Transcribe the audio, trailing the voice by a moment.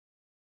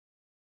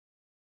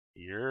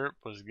Yerp,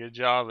 what's good,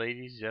 y'all,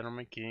 ladies,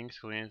 gentlemen, kings,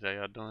 queens? How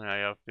y'all doing? How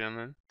y'all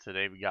feeling?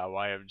 Today we got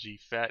YFG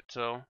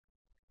Fatso,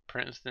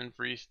 Princeton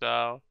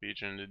FreeStyle,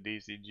 featuring the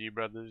Dcg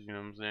brothers. You know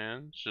what I'm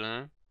saying?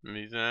 Shun,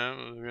 me saying,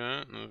 what's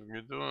good? Let's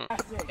get to it.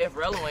 If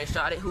Rello ain't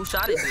shot it, who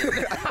shot it?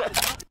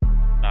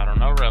 I don't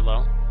know,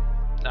 Rello.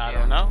 I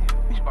don't know.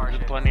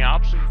 There's plenty of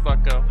options,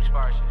 bucko. We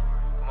spar shit.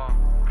 Come on,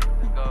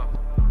 let's go.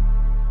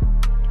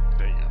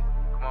 Damn.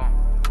 Come on.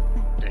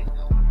 Damn.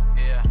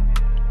 Yeah.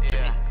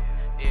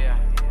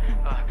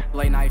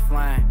 Late night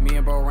flying, me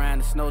and bro around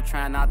the snow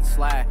trying not to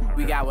slide.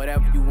 We got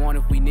whatever you want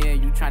if we near,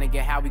 you trying to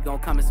get how we gon'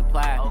 come and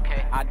supply.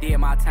 Okay. I did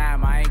my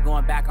time, I ain't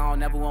going back, I don't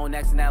never want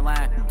next in that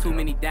line. Too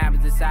many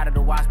diamonds inside of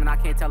the watch, man, I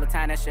can't tell the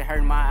time, that shit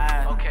hurting my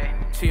eyes. Okay.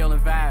 Chill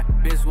and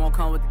vibe, bitches won't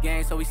come with the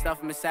game, so we stuff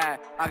them inside.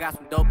 I got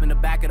some dope in the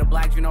back of the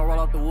black, you know, roll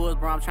up the woods,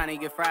 bro, I'm trying to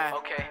get fried.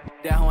 Okay.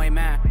 That hoe ain't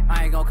mine,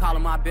 I ain't gon' call her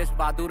my bitch, if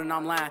I do then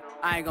I'm lying.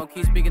 I ain't gon'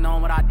 keep speaking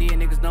on what I did,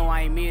 niggas know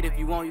I ain't me, if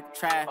you want you can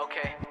try.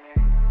 Okay.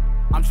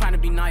 I'm trying to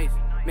be nice.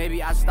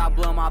 Maybe I should stop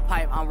blowing my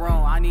pipe, I'm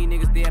wrong. I need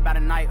niggas dead by the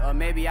night, or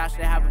maybe I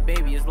should have a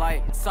baby, it's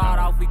like sawed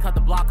off, we cut the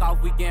block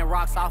off, we getting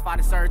rocks off, I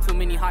done served too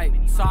many hype.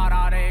 Sawed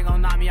out, they ain't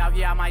gon' knock me off,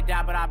 yeah I might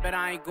die, but I bet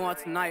I ain't going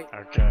tonight.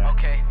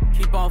 Okay.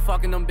 Keep on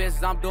fucking them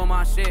bitches, I'm doing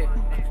my shit.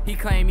 He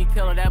claimed he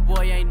killer, that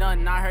boy ain't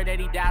nothing, I heard that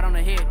he died on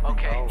a hit.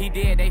 Okay. He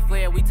did, they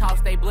fled, we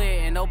tossed, they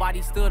bled, and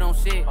nobody stood on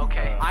shit.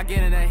 Okay. I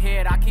get in her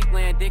head, I keep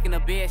laying dick in the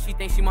bed, she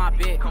think she my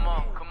bitch. Come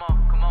on.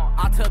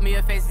 I took me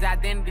a face's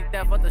identity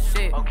theft for the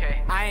shit.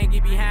 Okay. I ain't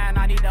get behind,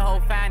 I need the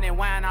whole fine and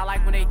wine, I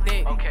like when they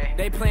thick. Okay.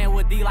 They playing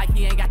with D like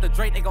he ain't got the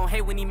Drake, they gon'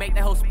 hate when he make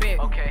that whole spit.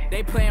 Okay.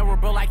 They playing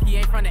with bro like he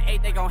ain't from the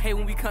 8, they gon' hate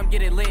when we come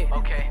get it lit.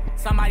 Okay.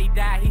 Somebody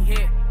died, he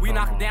hit. We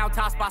knock him down,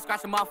 top spot,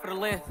 scratch him off for the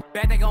list.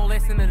 Bet they gon'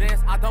 listen to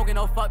this. I don't get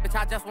no fuck, bitch,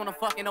 I just wanna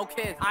fuck and no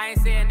kiss. I ain't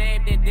saying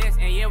name, did this,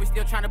 and yeah, we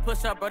still tryna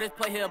push up, bro, this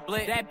play here a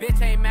blitz. That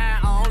bitch ain't mine,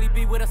 I only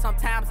be with her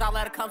sometimes, I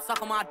let her come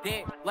suck on my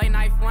dick. Late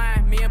night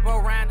flying, me and bro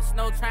around the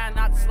snow trying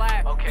not to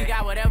slide. Okay. We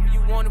got whatever you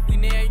want if we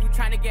near, you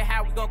tryna get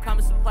how we gon' come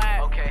and supply.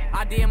 Okay.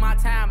 I did my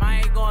time, I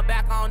ain't going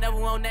back, I don't never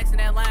want next in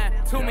that line.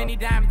 Too many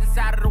diamonds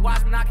inside of the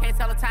watch, man, I can't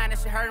tell the time, that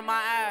shit hurting my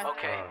eyes.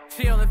 Okay.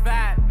 Chill and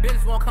vibe,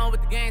 bitches won't come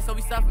with the game, so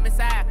we stuff them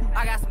inside.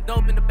 I got some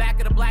dope in the back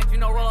of the black, you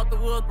know, roll up the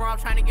woods, bro, I'm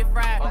trying to get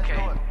fried. Okay.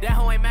 That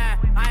hoe ain't mine,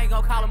 I ain't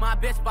gon' call her my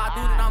bitch, if I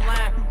do then I'm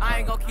lying. I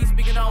ain't gon' keep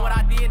speaking on what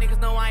I did, niggas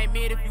know I ain't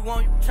mid, if you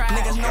want, you can try.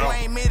 Niggas know I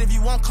ain't mid, if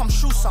you want, come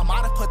shoot some.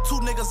 I done put 2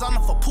 niggas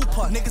under for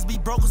poopa. Niggas be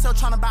broke as hell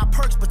tryna buy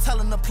perks, but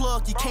telling the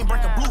plug you can't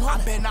break a blue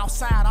hunt. I been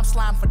outside, I'm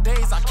sliding for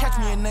days, I catch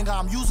me a nigga,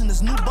 I'm using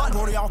this new button.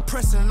 Brody off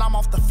Princeton and I'm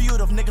off the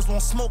field, if niggas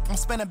won't smoke, I'm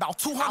spending about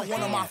 200.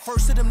 One of my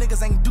first to them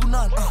niggas ain't do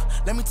nothing.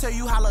 Let me tell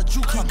you how La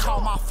Juke he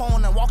called my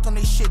phone and walked on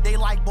they shit, they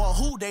like, boy,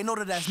 who? They know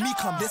that's me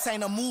come. This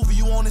ain't a movie,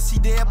 you wanna see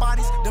dead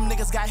bodies? Them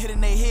niggas got hit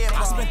in their head.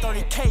 I spent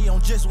 30K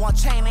on just one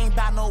chain, ain't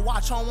buy no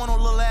watch, on one no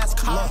little ass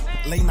car.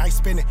 Look, late night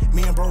spinning,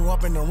 me and bro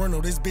up in the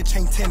rental, this bitch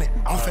ain't tenant.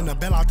 I'm finna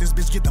bail out this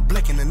bitch, get the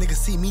blick, and the niggas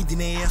see me, then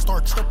they ass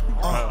start tripping.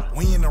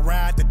 We in the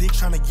ride, the dick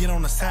tryna get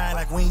on the side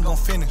like we ain't gon'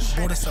 finish.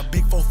 Boy, this a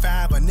big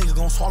 4-5, a nigga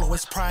gon' swallow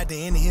his pride, the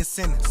end of his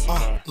sentence.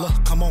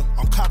 Look, come on,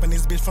 I'm copping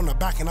this bitch from the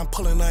back and I'm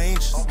pulling her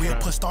inches. We'll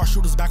put star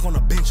shooters back on the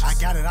bench. I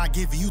got it, I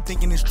give you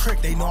thinking it's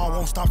trick. They know I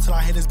won't stop till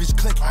I hit this bitch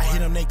click. I hit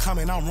them, they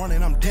coming, I'm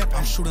running, I'm dipping.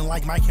 I'm shooting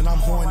like Mike and I'm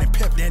horn and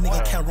Pip. That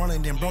nigga kept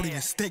running, then Brody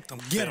done sticked him.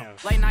 Get him.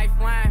 Late night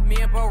flying,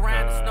 me and bro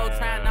around the snow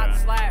trying not to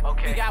slide.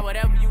 Okay. We got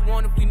whatever you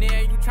want if we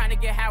near, you trying to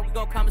get how we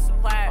gon' come and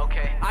supply.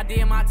 Okay. I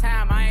did my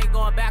time, I ain't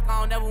going back,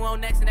 I don't never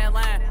want next in that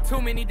line.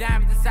 Too many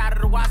diamonds inside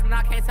of the watch, man,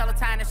 I can't tell the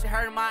time, that shit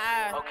hurting my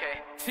eyes. Okay.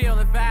 Chill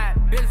and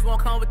vibe, bitches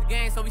won't come with the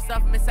game, so we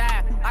stuff them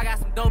inside. I got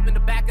some dope in the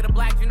back of the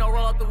black, you know,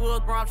 roll up the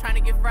woods, bro, I'm trying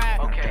to get fried.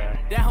 Okay.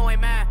 That hoe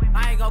ain't mine,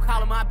 I ain't gon'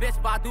 call her my bitch,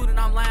 if I do then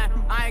I'm lying.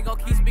 I ain't gon'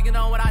 keep speaking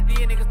on what I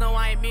did, niggas know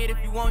I ain't mid, if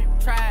you want, you can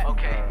try.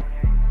 Okay.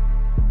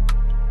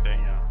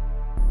 Damn.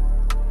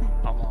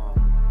 Hold on.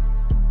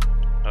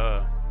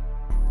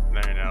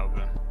 That ain't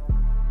open.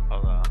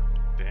 Hold on.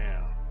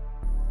 Damn.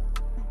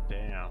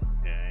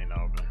 Yeah, ain't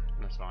open.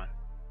 That's fine.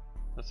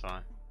 That's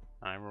fine.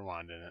 I ain't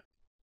rewinding it.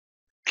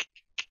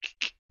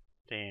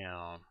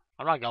 Damn.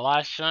 I'm not gonna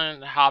lie,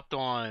 Shun hopped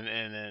on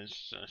and then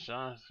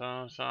Shun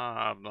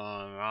hopped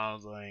on and I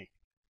was like,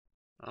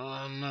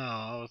 oh no,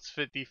 I was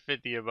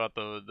 50-50 about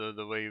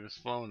the way he was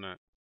flowing it.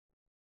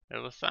 It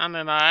was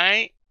sounding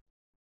alright,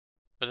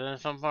 but then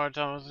some parts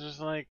I was just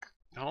like,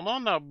 hold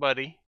on now,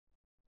 buddy.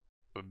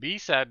 But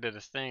Bsavv did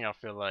his thing, I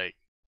feel like.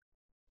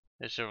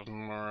 This shit was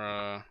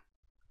more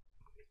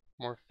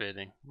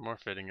fitting. More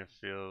fitting, it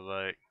feels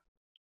like.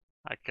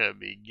 I could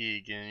be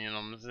geeking, you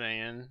know what I'm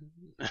saying?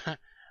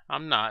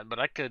 I'm not, but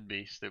I could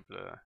be,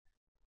 stupid.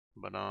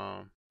 But,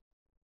 and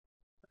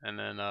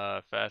then,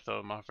 Fatso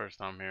was my first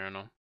time hearing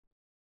him.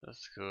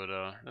 That's cool,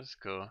 though. That's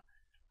cool.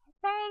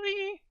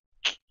 Probably,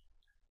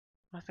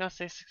 I was gonna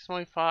say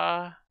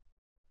 6.5.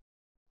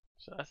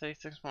 Should I say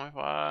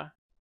 6.5?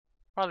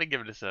 Probably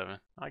give it a 7.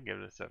 I'll give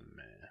it a 7,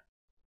 man.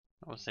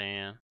 I'm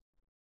saying,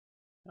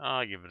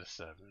 I'll give it a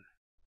 7.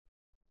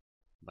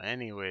 But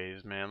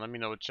anyways, man, let me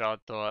know what y'all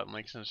thought.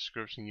 Links in the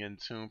description. Get in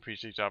tune.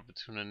 Appreciate y'all for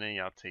tuning in.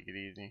 Y'all take it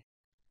easy.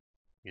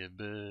 Get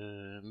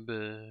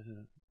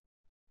back.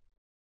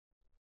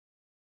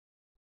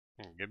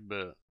 Get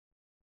back.